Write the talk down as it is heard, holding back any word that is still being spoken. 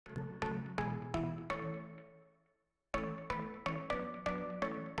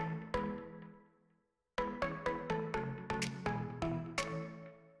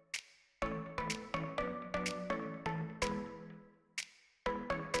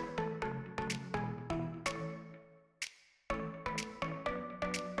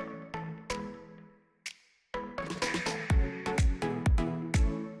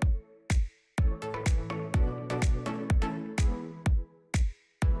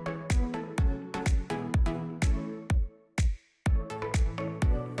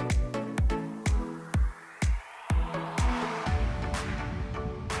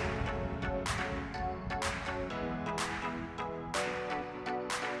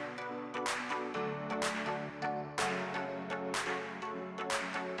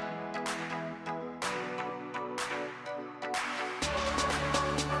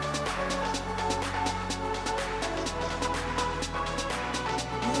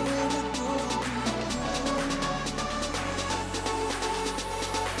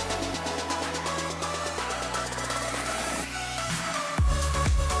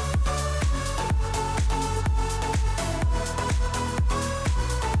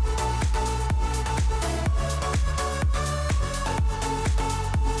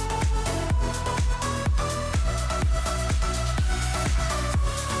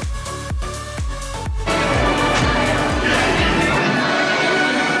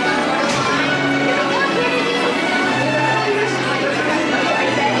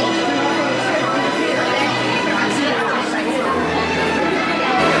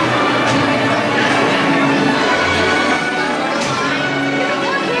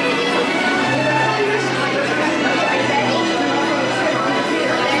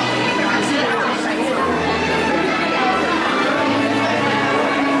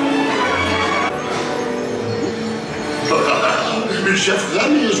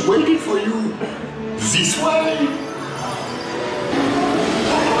is waiting for you. This way.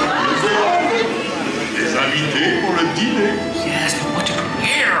 Les invités pour le dîner. Yes, but what to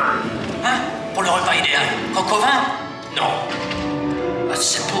prepare? Hein? Pour le repas idéal. Coq au vin? No. A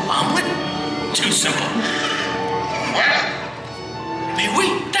simple omelet? Too simple. What? Mais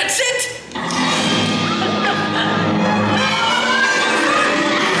oui, that's it!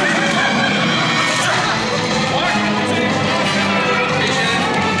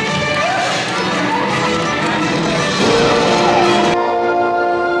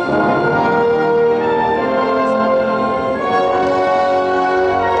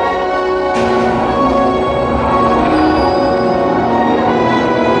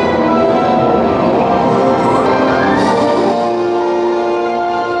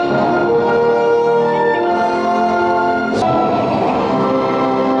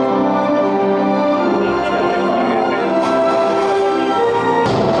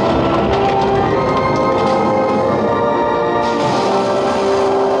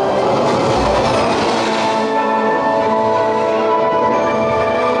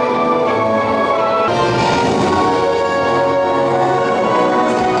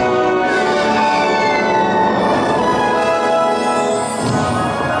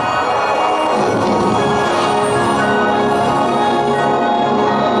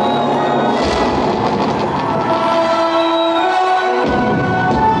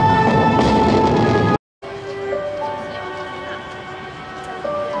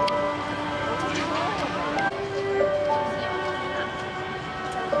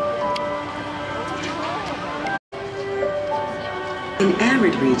 In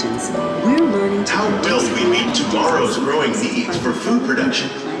arid regions, we're learning to... How will we meet tomorrow's growing needs for food production,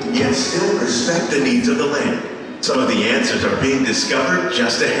 yet still respect the needs of the land? Some of the answers are being discovered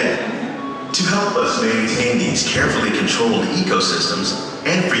just ahead. To help us maintain these carefully controlled ecosystems,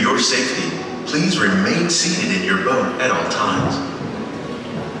 and for your safety, please remain seated in your boat at all times.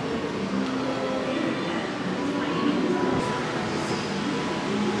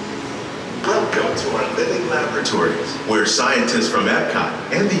 Welcome to our living laboratories, where scientists from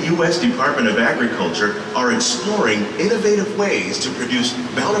EPCOT and the U.S. Department of Agriculture are exploring innovative ways to produce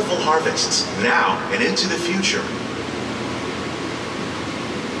bountiful harvests now and into the future.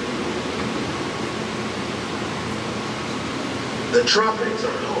 The tropics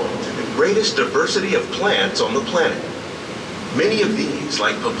are home to the greatest diversity of plants on the planet. Many of these,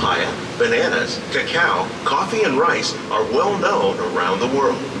 like papaya, bananas, cacao, coffee, and rice, are well known around the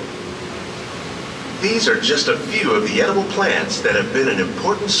world. These are just a few of the edible plants that have been an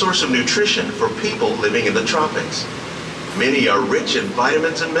important source of nutrition for people living in the tropics. Many are rich in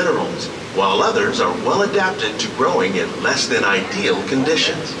vitamins and minerals, while others are well adapted to growing in less than ideal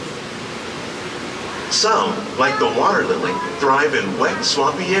conditions. Some, like the water lily, thrive in wet,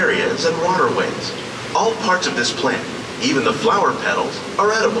 swampy areas and waterways. All parts of this plant, even the flower petals,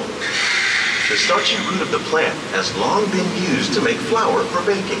 are edible. The starchy root of the plant has long been used to make flour for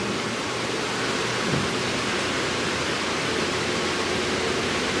baking.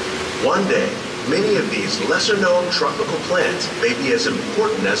 One day, many of these lesser-known tropical plants may be as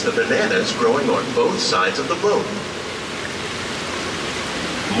important as the bananas growing on both sides of the boat.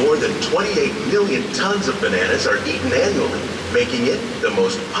 More than 28 million tons of bananas are eaten annually, making it the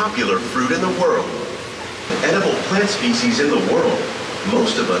most popular fruit in the world. Edible plant species in the world,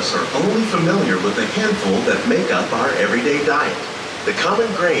 most of us are only familiar with a handful that make up our everyday diet. The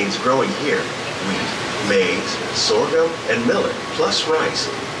common grains growing here, wheat, maize, sorghum, and millet, plus rice,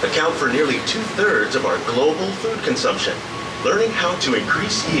 account for nearly 2/3 of our global food consumption. Learning how to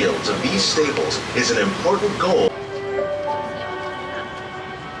increase yields of these staples is an important goal.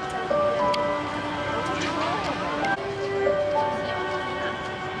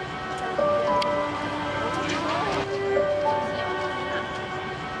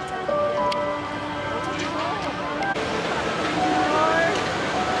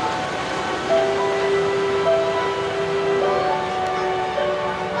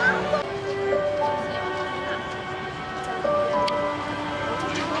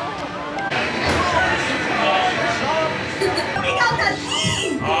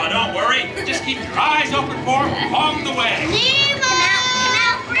 Just keep your eyes open for them along the way. Nemo! Come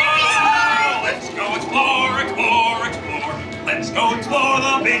out, oh, let's go explore, explore, explore. Let's go explore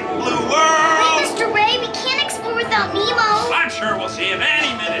the big blue world. Wait, Mr. Ray, we can't explore without Nemo. I'm sure we'll see him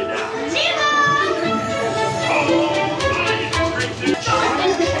any minute now. Nemo!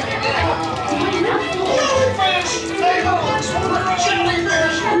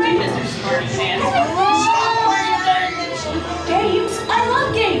 Games? I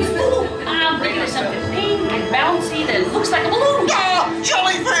love games. I'll bring you something pink and bouncy that looks like a balloon.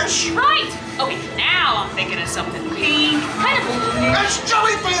 jellyfish! Right! Okay, now I'm thinking of something pink, kind of blue. That's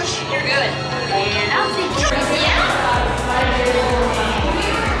jellyfish! You're good. And I'm thinking...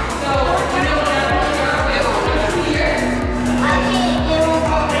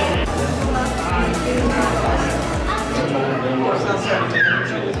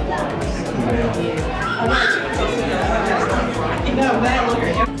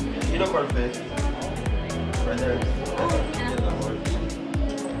 Unicorn fish. Right there.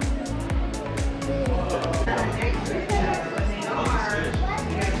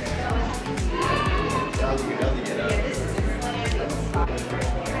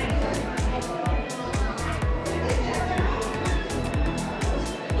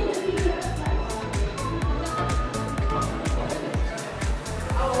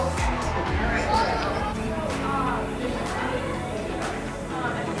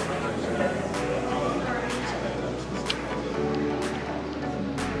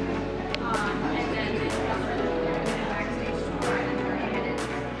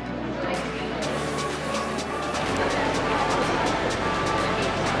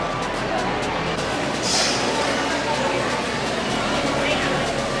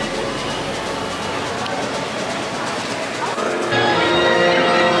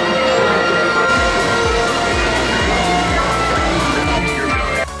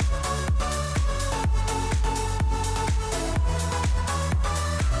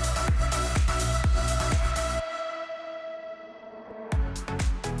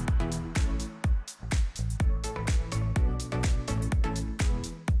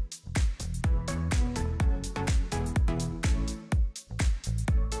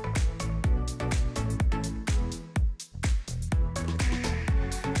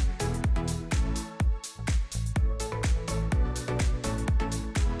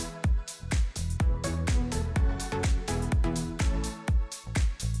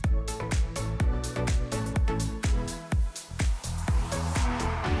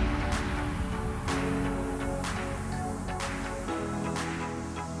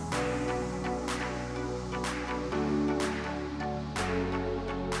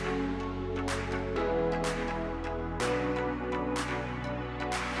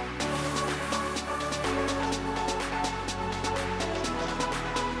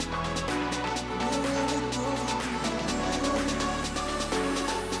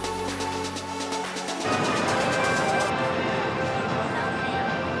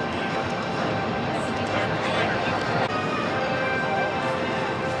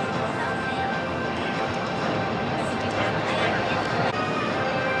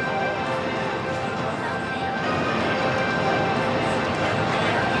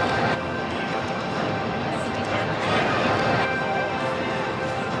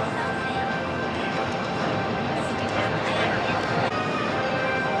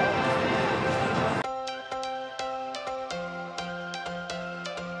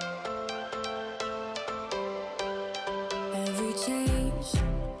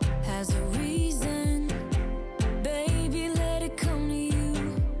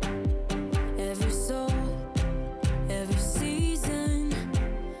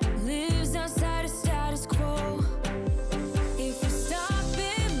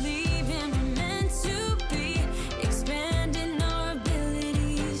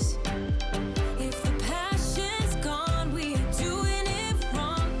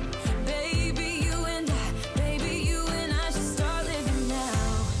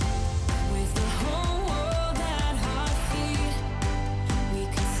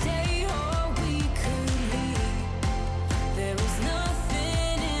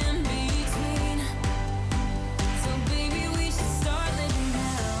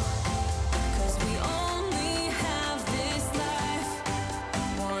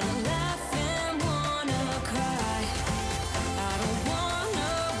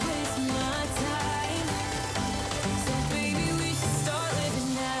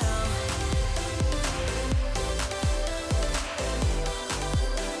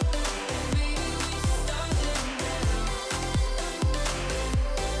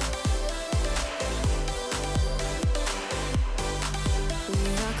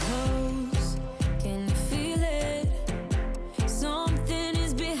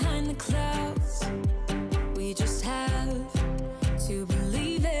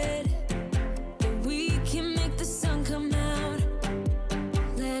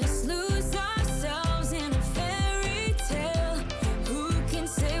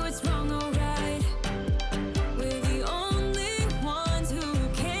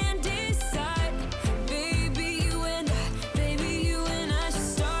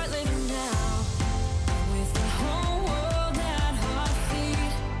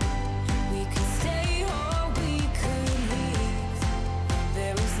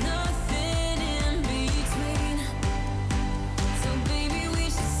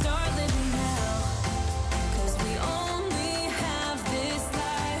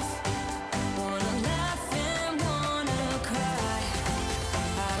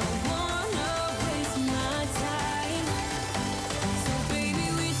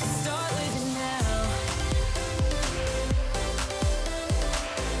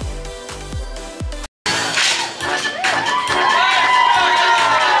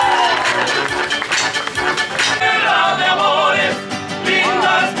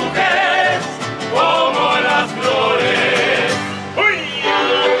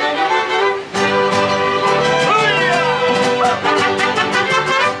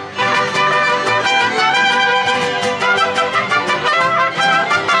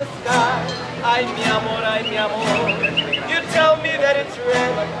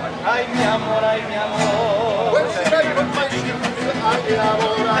 Ay, mi amor, ay, mi amor. Where should I put my shoes? Ay, mi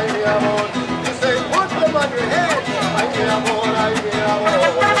amor, ay, mi amor. You say, put them on your head. Ay, mi amor, ay, mi amor.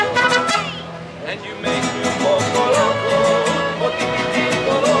 And you make me poco loco,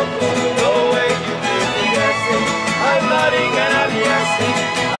 poquitico loco. The way you make me guessing, I'm not gonna be guessing.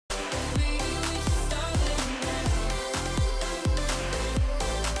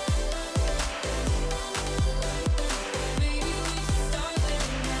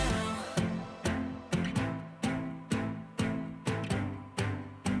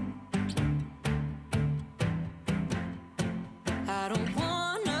 I don't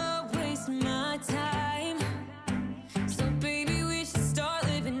wanna waste my time, so baby we should start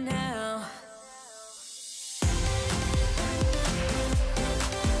living now.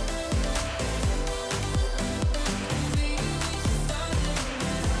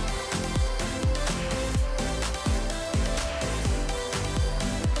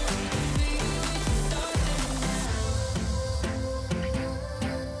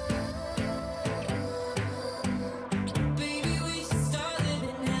 Baby we should start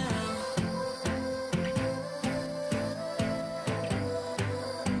living now.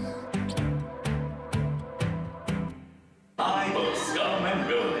 I will scum and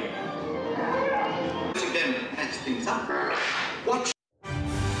villainy. Again, patch things up. Watch.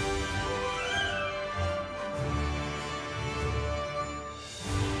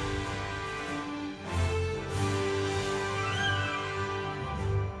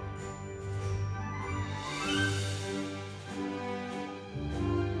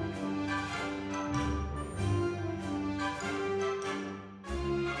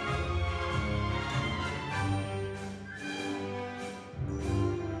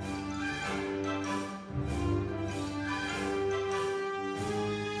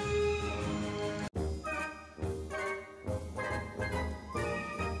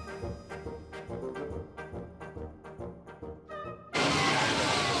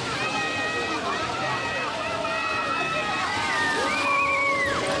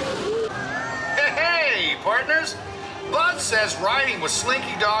 Hey, partners! Bud says riding with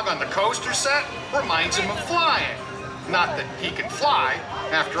Slinky Dog on the coaster set reminds him of flying. Not that he can fly.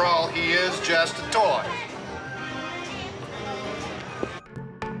 After all, he is just a toy.